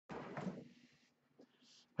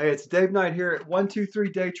Hey, it's Dave Knight here at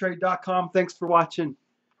 123daytrade.com. Thanks for watching.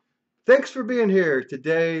 Thanks for being here.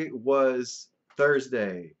 Today was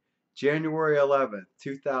Thursday, January 11th,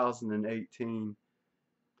 2018.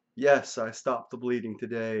 Yes, I stopped the bleeding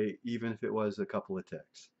today, even if it was a couple of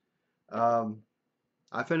ticks.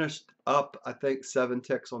 I finished up, I think, 7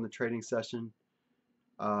 ticks on the trading session.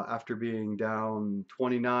 After being down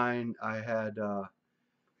 29, I had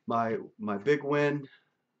my big win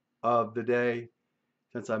of the day.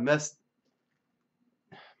 Since I missed,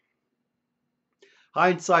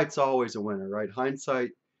 hindsight's always a winner, right? Hindsight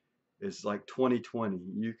is like 2020.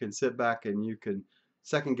 You can sit back and you can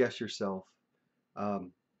second guess yourself.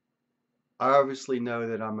 Um, I obviously know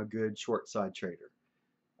that I'm a good short side trader.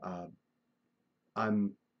 Uh,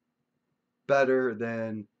 I'm better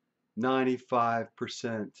than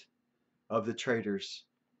 95% of the traders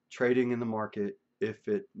trading in the market if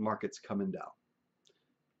market's coming down.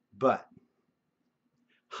 But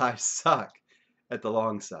I suck at the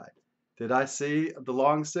long side. Did I see the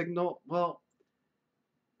long signal? Well,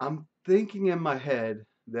 I'm thinking in my head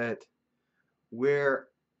that where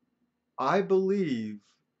I believe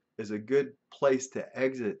is a good place to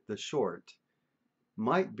exit the short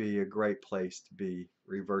might be a great place to be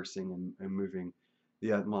reversing and moving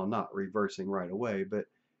well, not reversing right away, but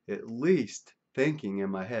at least thinking in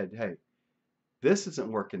my head, hey, this isn't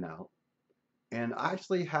working out. And I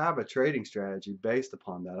actually have a trading strategy based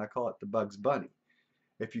upon that. I call it the Bugs Bunny.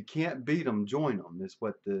 If you can't beat them, join them, is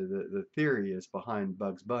what the theory is behind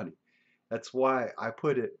Bugs Bunny. That's why I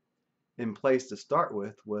put it in place to start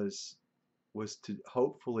with, was to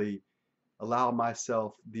hopefully allow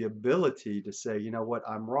myself the ability to say, you know what,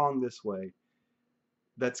 I'm wrong this way.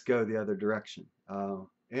 Let's go the other direction.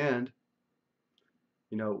 And,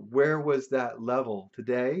 you know, where was that level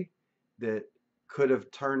today that could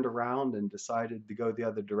have turned around and decided to go the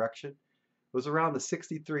other direction? It was around the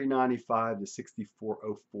 63.95 to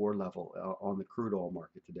 64.04 level on the crude oil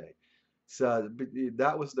market today. So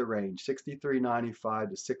that was the range, 63.95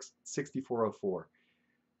 to 64.04.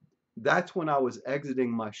 That's when I was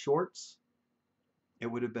exiting my shorts. It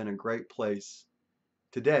would have been a great place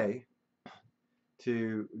today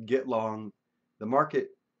to get long. The market,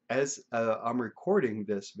 as I'm recording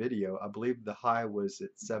this video, I believe the high was at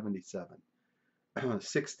 77,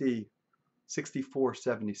 60,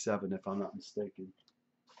 64.77 if I'm not mistaken.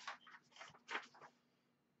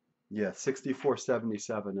 Yeah,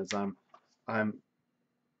 64.77 as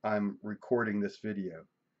I'm recording this video.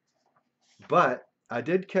 But I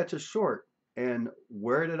did catch a short, and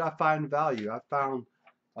where did I find value? I found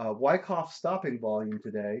Wyckoff stopping volume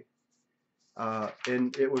today,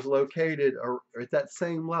 and it was located at that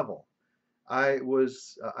same level. I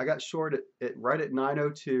got short at right at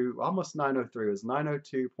 9:02, almost 9:03. It was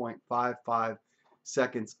 9:02.55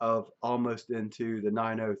 seconds of almost into the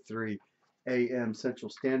 9:03 a.m. Central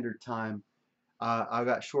Standard Time. I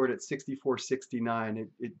got short at 64.69.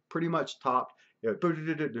 It pretty much topped. You know,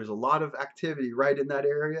 there's a lot of activity right in that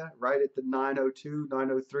area, right at the 9:02,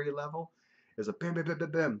 9:03 level. There's a bim, bim, bim,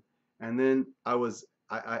 bim, bim. And then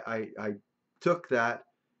I took that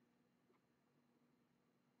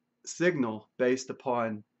signal based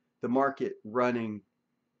upon the market running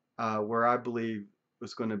where I believe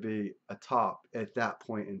was going to be a top at that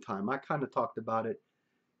point in time. I kind of talked about it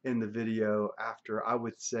in the video after, I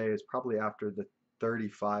would say it's probably after the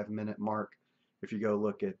 35-minute mark if you go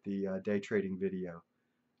look at the day trading video.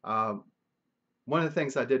 One of the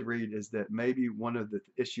things I did read is that maybe one of the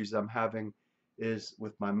issues I'm having is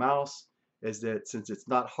with my mouse is that since it's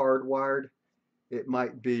not hardwired, it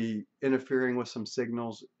might be interfering with some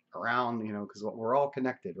signals around, you know, because we're all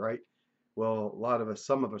connected, right? Well, a lot of us,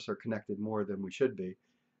 some of us are connected more than we should be,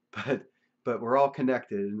 but we're all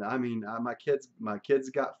connected. And I mean, my kids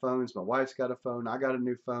got phones, my wife's got a phone, I got a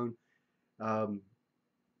new phone. Um,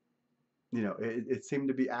 you know, it seemed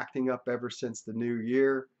to be acting up ever since the new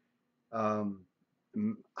year. Um,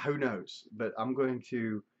 who knows? But I'm going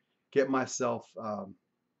to get myself a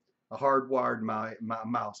hardwired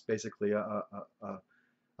mouse, basically a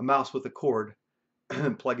mouse with a cord,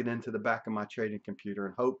 and plug it into the back of my trading computer,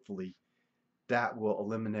 and hopefully that will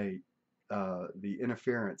eliminate the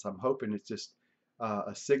interference. I'm hoping it's just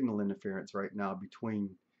a signal interference right now between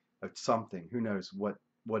something. Who knows what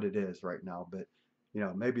it is right now, but you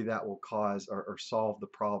know, maybe that will cause or solve the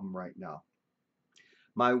problem right now.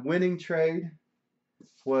 My winning trade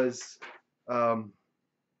was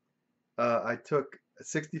I took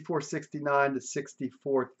 64.69 to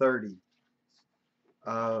 64.30.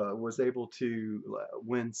 Was able to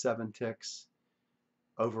win 7 ticks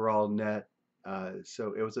overall net.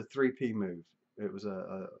 So it was a 3p move. It was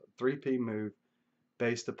a 3p move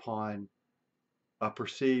based upon a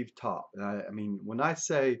perceived top. And I mean, when I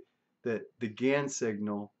say that the Gann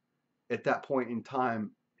signal at that point in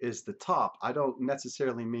time is the top, I don't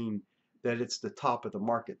necessarily mean that it's the top of the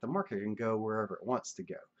market. The market can go wherever it wants to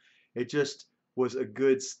go. It just was a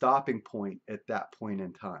good stopping point at that point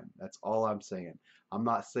in time. That's all I'm saying. I'm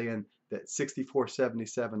not saying that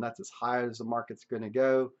 64.77, that's as high as the market's going to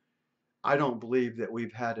go. I don't believe that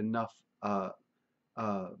we've had enough uh,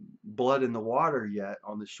 blood in the water yet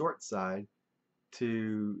on the short side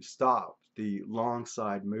to stop the long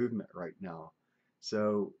side movement right now.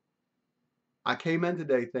 So I came in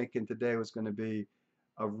today thinking today was going to be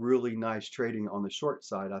a really nice trading on the short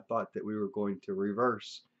side. I thought that we were going to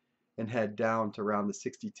reverse and head down to around the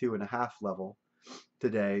 62.5 level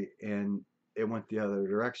today, and it went the other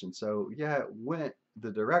direction. So yeah, it went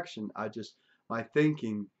the direction. My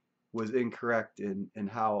thinking was incorrect in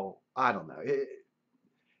how, I don't know.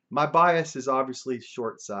 My bias is obviously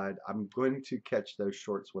short side. I'm going to catch those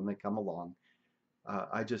shorts when they come along.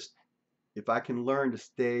 I just, if I can learn to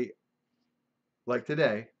stay like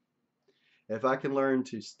today, if I can learn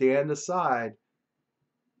to stand aside,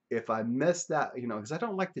 if I miss that, because I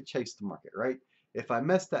don't like to chase the market, right? If I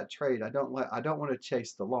miss that trade, I don't want to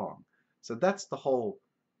chase the long. So that's the whole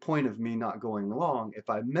point of me not going long. If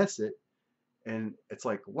I miss it and it's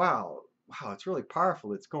like, wow, it's really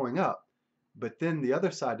powerful, it's going up. But then the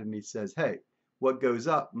other side of me says, hey, what goes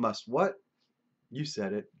up must what? You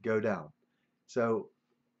said it, go down. So,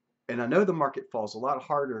 and I know the market falls a lot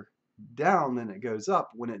harder down than it goes up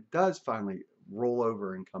when it does finally roll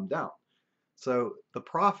over and come down. So the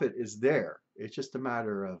profit is there. It's just a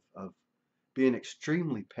matter of being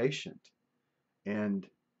extremely patient and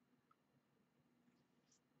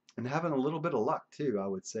having a little bit of luck too. I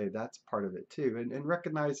would say that's part of it too. And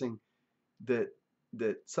recognizing that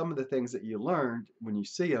some of the things that you learned when you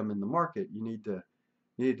see them in the market, you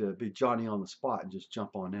need to be Johnny on the spot and just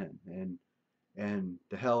jump on in. And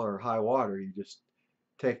the hell or high water, you just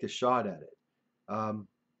take the shot at it.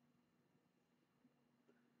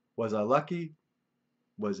 Was I lucky?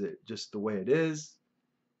 Was it just the way it is?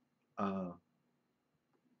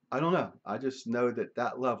 I don't know. I just know that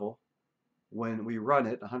that level, when we run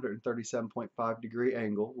it, 137.5-degree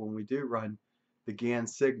angle, when we do run the Gann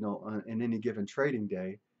signal in any given trading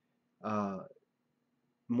day, uh,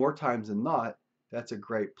 more times than not, that's a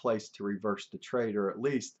great place to reverse the trade, or at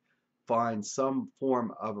least find some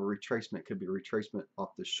form of a retracement. It could be a retracement off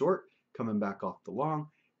the short, coming back off the long,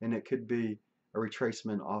 and it could be a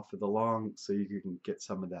retracement off of the long so you can get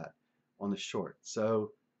some of that on the short.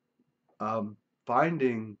 So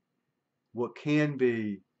finding what can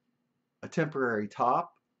be a temporary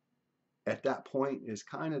top at that point is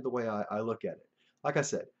kind of the way I look at it. Like I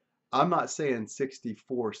said, I'm not saying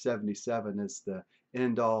 64.77 is the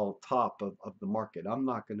end all top of the market. I'm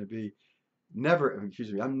not going to be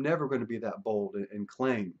I'm never going to be that bold and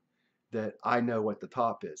claim that I know what the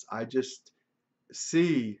top is. I just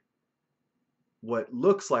see what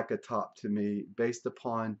looks like a top to me based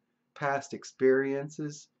upon past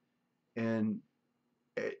experiences, and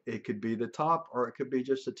it could be the top or it could be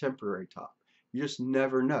just a temporary top. You just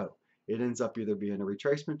never know. It ends up either being a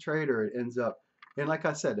retracement trade or it ends up, and like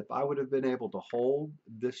I said, if I would have been able to hold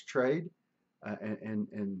this trade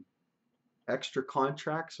and extra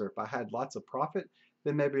contracts, or if I had lots of profit,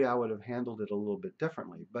 then maybe I would have handled it a little bit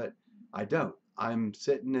differently. But I don't. I'm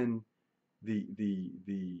sitting in the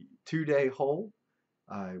 2-day hole.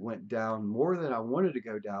 I went down more than I wanted to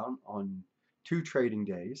go down on 2 trading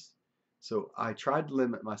days. So I tried to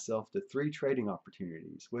limit myself to 3 trading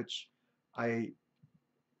opportunities, which I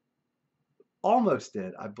almost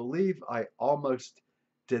did. I believe I almost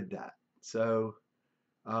did that. So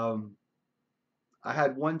um, I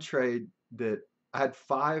had one trade that I had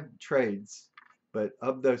 5 trades, but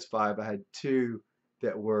of those 5, I had 2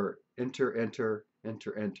 that were enter, enter,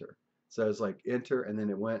 enter, enter. So it was like enter, and then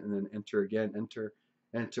it went, and then enter again, enter,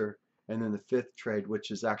 enter, and then the 5th trade,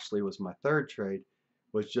 which is actually was my 3rd trade,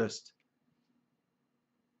 was just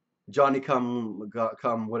Johnny come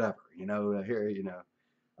whatever, here,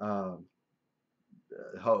 um,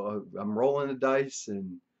 I'm rolling the dice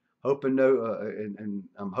and hoping and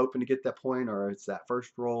I'm hoping to get that point, or it's that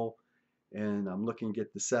first roll, and I'm looking to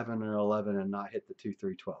get the 7 and 11 and not hit the 2,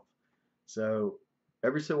 3, 12. So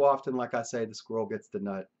every so often, like I say, the squirrel gets the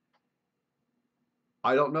nut.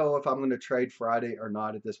 I don't know if I'm going to trade Friday or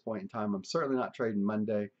not at this point in time. I'm certainly not trading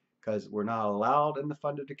Monday because we're not allowed in the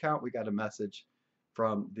funded account. We got a message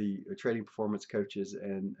from the trading performance coaches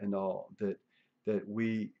and all that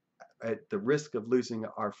we, at the risk of losing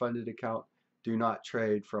our funded account, do not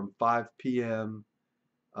trade from 5 p.m.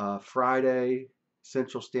 Friday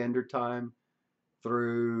Central Standard Time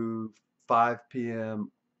through 5 p.m.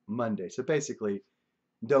 Monday. So basically,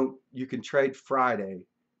 you can trade Friday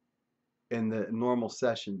in the normal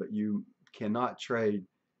session, but you cannot trade,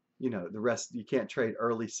 the rest. You can't trade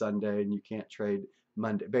early Sunday and you can't trade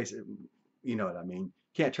Monday. Basically, you know what I mean.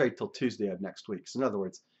 Can't trade till Tuesday of next week. So in other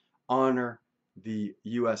words, honor the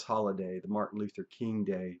U.S. holiday, the Martin Luther King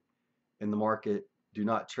Day in the market. Do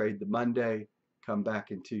not trade the Monday. Come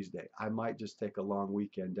back in Tuesday. I might just take a long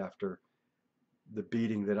weekend after the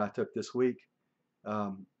beating that I took this week.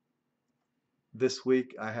 This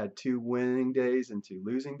week I had 2 winning days and 2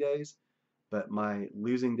 losing days, but my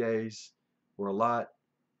losing days were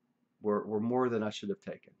were more than I should have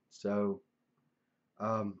taken. So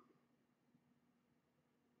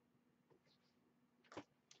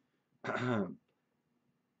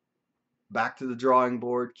back to the drawing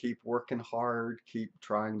board, keep working hard, keep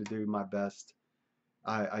trying to do my best.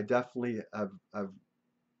 I definitely have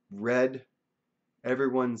read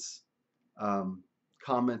everyone's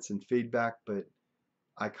comments and feedback, but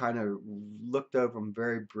I kind of looked over them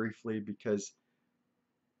very briefly because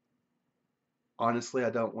honestly, I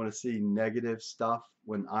don't want to see negative stuff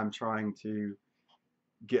when I'm trying to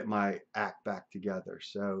get my act back together.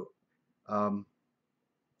 So I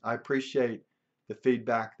appreciate the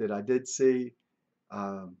feedback that I did see.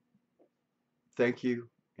 Um, Thank you,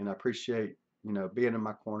 and I appreciate being in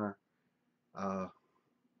my corner. Uh,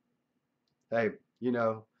 hey,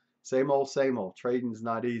 same old, same old. Trading's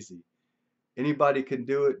not easy. Anybody can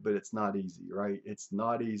do it, but it's not easy, right? It's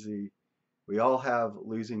not easy. We all have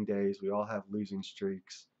losing days. We all have losing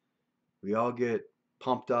streaks. We all get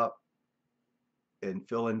pumped up and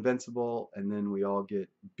feel invincible, and then we all get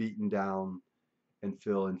beaten down and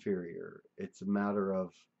feel inferior. It's a matter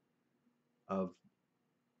of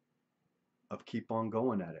keep on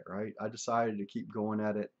going at it, right? I decided to keep going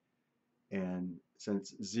at it, and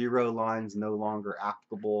since zero line's no longer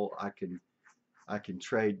applicable, I can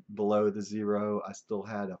trade below the zero. I still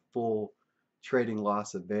had a full trading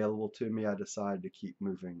loss available to me. I decided to keep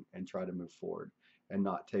moving and try to move forward and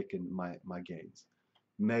not taking my gains.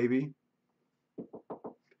 Maybe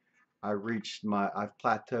I've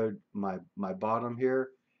plateaued my bottom here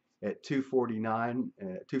at 249,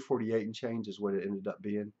 248 and change is what it ended up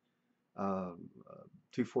being.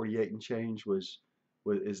 248 and change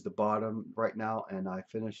is the bottom right now, and I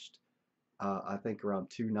finished I think around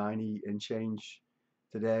 290 and change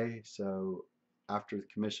today. So after the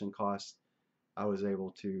commission cost, I was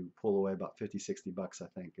able to pull away about 50-60 bucks, I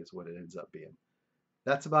think is what it ends up being.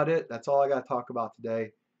 That's about it. That's all I got to talk about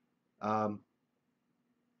today. God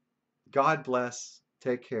bless.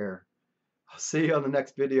 Take care. I'll see you on the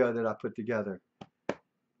next video that I put together.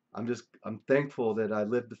 I'm thankful that I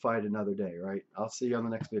lived to fight another day, right? I'll see you on the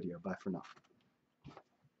next video. Bye for now.